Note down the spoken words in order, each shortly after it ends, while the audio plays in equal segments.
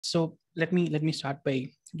So let me start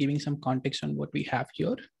by giving some context on what we have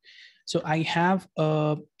here. So I have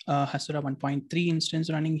a Hasura 1.3 instance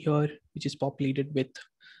running here, which is populated with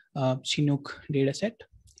Chinook dataset.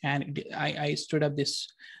 And I stood up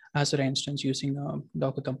this Hasura instance using a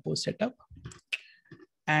Docker Compose setup.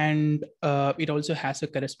 And it also has a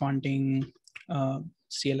corresponding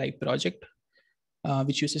CLI project,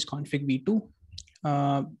 which uses config v2,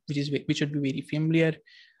 which should be very familiar.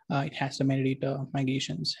 It has the metadata,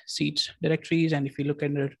 migrations, seeds, directories. And if you look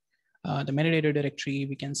under the metadata directory,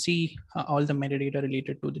 we can see all the metadata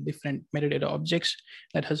related to the different metadata objects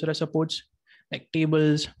that Hasura supports, like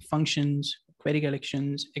tables, functions, query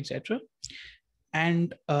collections, etc.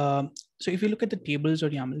 And so if you look at the tables or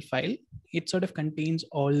YAML file, it sort of contains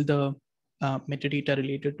all the metadata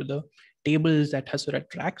related to the tables that Hasura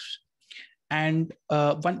tracks. And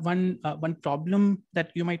one problem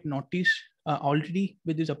that you might notice already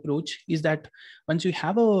with this approach is that once you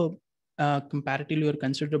have a comparatively or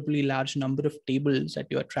considerably large number of tables that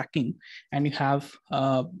you are tracking, and you have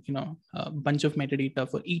a bunch of metadata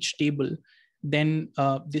for each table, then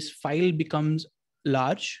this file becomes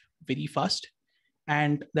large very fast.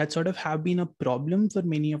 And that sort of have been a problem for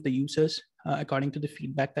many of the users, according to the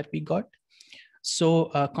feedback that we got.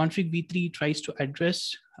 So config v3 tries to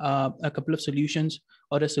address a couple of solutions,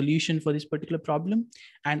 or a solution for this particular problem,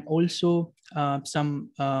 and also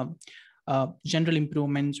some general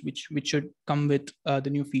improvements which should come with the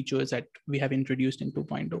new features that we have introduced in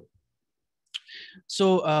 2.0.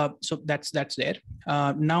 So that's there.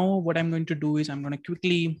 Now what I'm going to do is I'm going to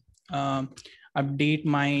quickly update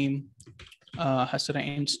my Hasura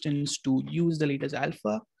instance to use the latest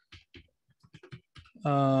alpha.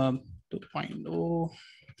 2.0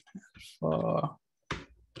 alpha,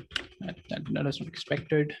 that was not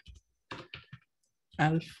expected.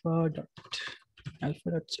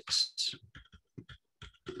 Alpha.6.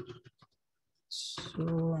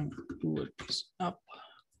 So I'm going to do this up.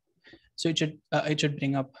 So it should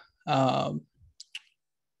bring up. I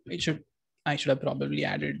should have probably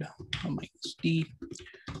added a -d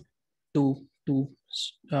to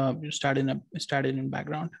start in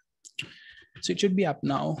background. So it should be up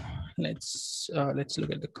now. Let's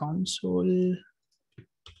look at the console.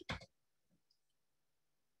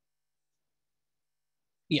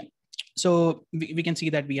 Yeah, so we can see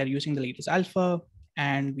that we are using the latest alpha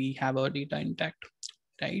and we have our data intact,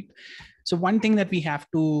 right? So one thing that we have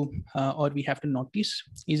to notice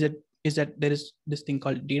is that there is this thing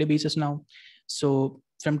called databases now. So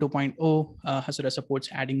from 2.0, Hasura supports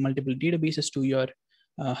adding multiple databases to your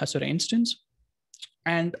Hasura instance.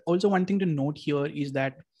 And also one thing to note here is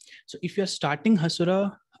that, so if you're starting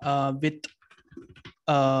Hasura with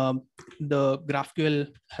the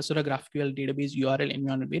Hasura GraphQL database URL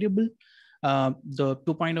environment variable, the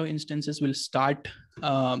 2.0 instances will start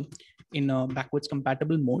in a backwards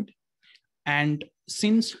compatible mode. And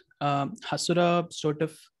since Hasura sort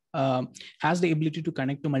of has the ability to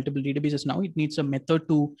connect to multiple databases now, it needs a method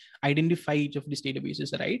to identify each of these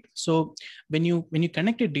databases, right? So when you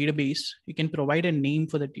connect a database, you can provide a name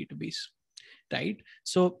for the database, right?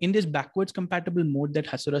 So in this backwards compatible mode that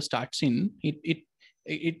Hasura starts in, it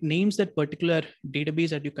names that particular database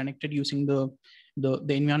that you connected using the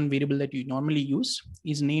environment variable that you normally use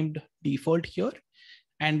is named default here.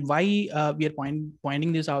 And why we are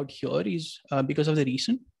pointing this out here is because of the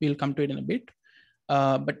reason. We'll come to it in a bit.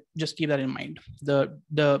 But just keep that in mind. The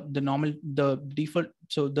default,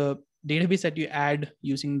 so the database that you add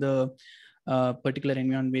using the particular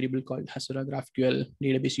environment variable called Hasura GraphQL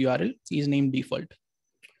database URL is named default,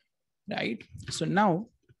 right? So now,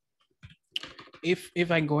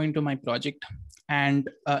 if I go into my project, and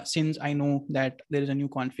since I know that there is a new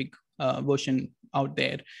config version out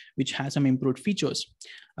there which has some improved features,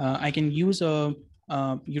 I can use a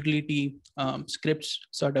utility scripts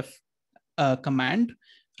sort of command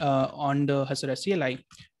on the Hasura CLI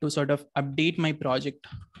to sort of update my project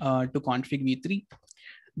to config v3,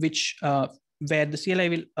 which where the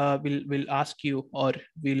CLI will ask you, or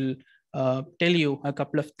will tell you a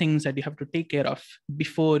couple of things that you have to take care of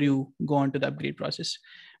before you go on to the upgrade process,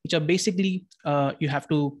 which are basically you have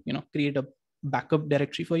to create a backup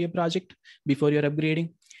directory for your project before you're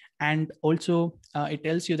upgrading. And also it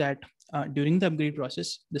tells you that during the upgrade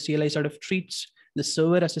process, the CLI sort of treats the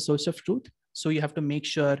server as a source of truth. So you have to make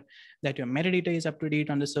sure that your metadata is up to date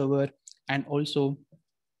on the server, and also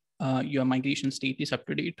your migration state is up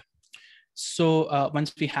to date. So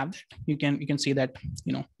once we have that, you can see that,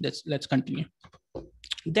 let's continue.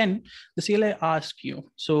 Then the CLI asks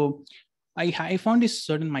you, so I found these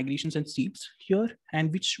certain migrations and seeds here,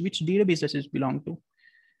 and which database does this belong to?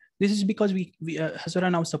 This is because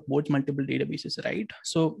Hasura now supports multiple databases, right?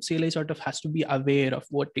 So CLI sort of has to be aware of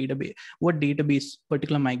what database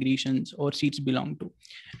particular migrations or seats belong to.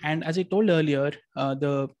 And as I told earlier,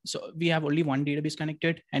 so we have only one database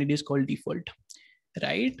connected, and it is called default,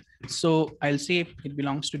 right? So I'll say it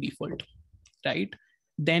belongs to default, right?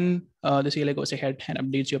 Then the CLI goes ahead and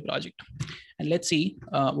updates your project. And let's see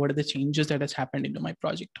what are the changes that has happened into my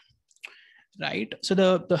project, right? So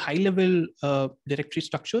the high level directory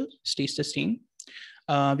structure stays the same.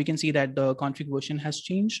 We can see that the config version has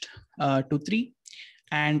changed to 3.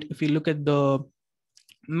 And if we look at the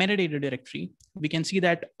metadata directory, we can see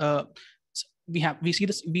that we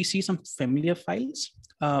see some familiar files,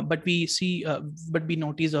 but we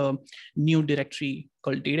notice a new directory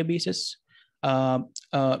called databases,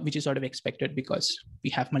 which is sort of expected because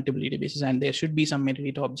we have multiple databases, and there should be some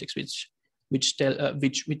metadata objects which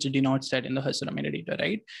denotes that in the Hasura metadata,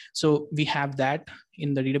 right? So we have that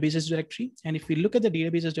in the databases directory. And if we look at the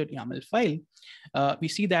databases.yaml file, we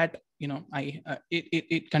see that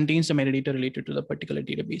it contains the metadata related to the particular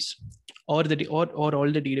database or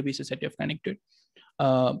all the databases that you have connected.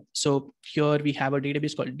 So here we have a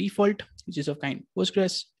database called default, which is of kind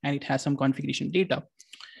Postgres, and it has some configuration data.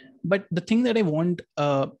 But the thing that I want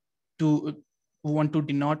to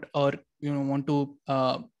denote, or want to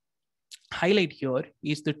highlight here,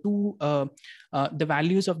 is the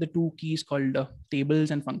values of the two keys called tables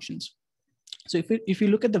and functions. So if you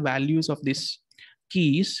look at the values of this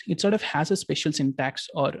keys, it sort of has a special syntax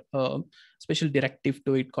or a special directive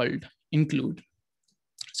to it called include.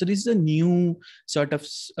 So this is a new sort of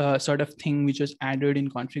thing which was added in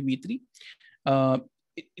config v3.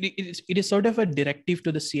 It is sort of a directive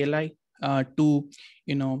to the CLI to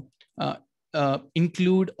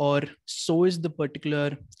include or source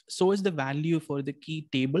the value for the key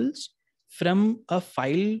tables from a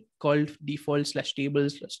file called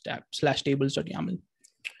default/tables/tables.yaml.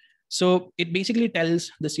 So it basically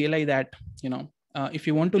tells the CLI that if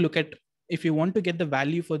you want to get the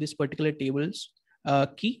value for this particular tables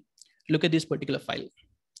key, look at this particular file.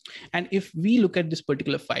 And if we look at this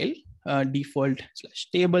particular file,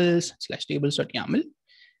 default/tables/tables.yaml,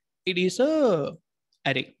 it is a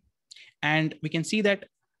array. And we can see that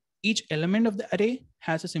each element of the array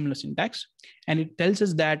has a similar syntax. And it tells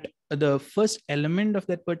us that the first element of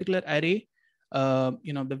that particular array,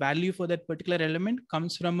 the value for that particular element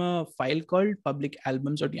comes from a file called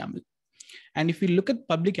public_albums.yaml. And if we look at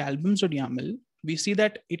public_albums.yaml, we see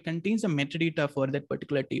that it contains the metadata for that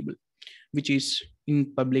particular table, which is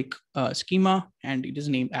in public schema, and it is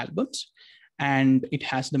named albums, and it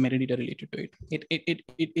has the metadata related to it.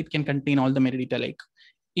 It can contain all the metadata like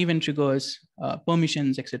event triggers,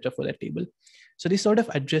 permissions, etc. for that table. So this sort of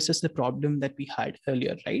addresses the problem that we had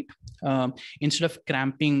earlier, right? Instead of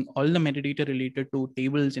cramping all the metadata related to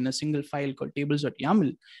tables in a single file called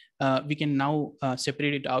tables.yaml, we can now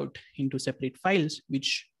separate it out into separate files,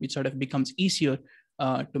 which sort of becomes easier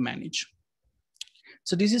to manage.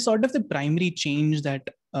 So this is sort of the primary change that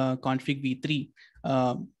config v3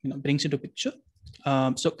 brings into picture.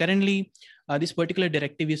 So currently, this particular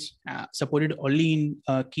directive is supported only in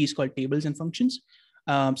keys called tables and functions.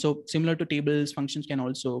 So similar to tables, functions can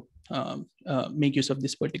also make use of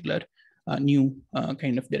this particular new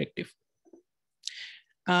kind of directive.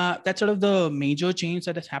 That's sort of the major change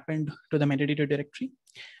that has happened to the metadata directory.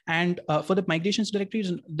 And for the migrations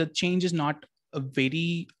directories, the change is not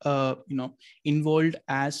very involved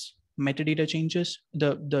as metadata changes,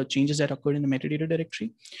 the changes that occurred in the metadata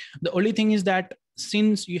directory. The only thing is that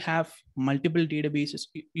since you have multiple databases,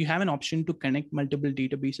 you have an option to connect multiple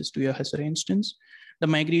databases to your Hasura instance. The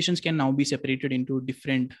migrations can now be separated into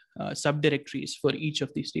different subdirectories for each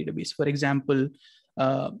of these databases. For example,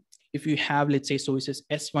 if you have, let's say, sources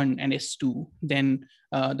S1 and S2, then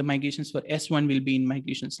the migrations for S1 will be in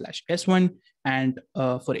migration/S1, and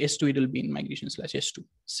for S2, it will be in migration/S2.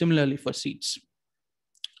 Similarly for seats.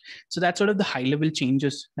 So that's sort of the high-level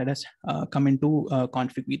changes that has come into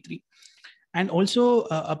config v3. And also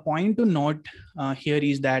a point to note here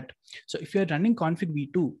is that, so if you're running config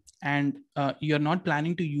v2 and you're not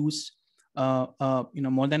planning to use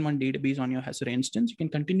more than one database on your Hasura instance, you can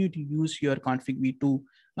continue to use your config v2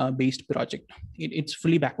 based project. It's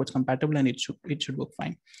fully backwards compatible, and it should work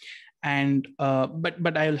fine. And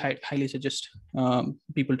but I will highly suggest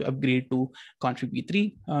people to upgrade to config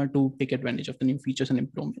v3 to take advantage of the new features and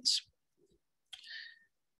improvements.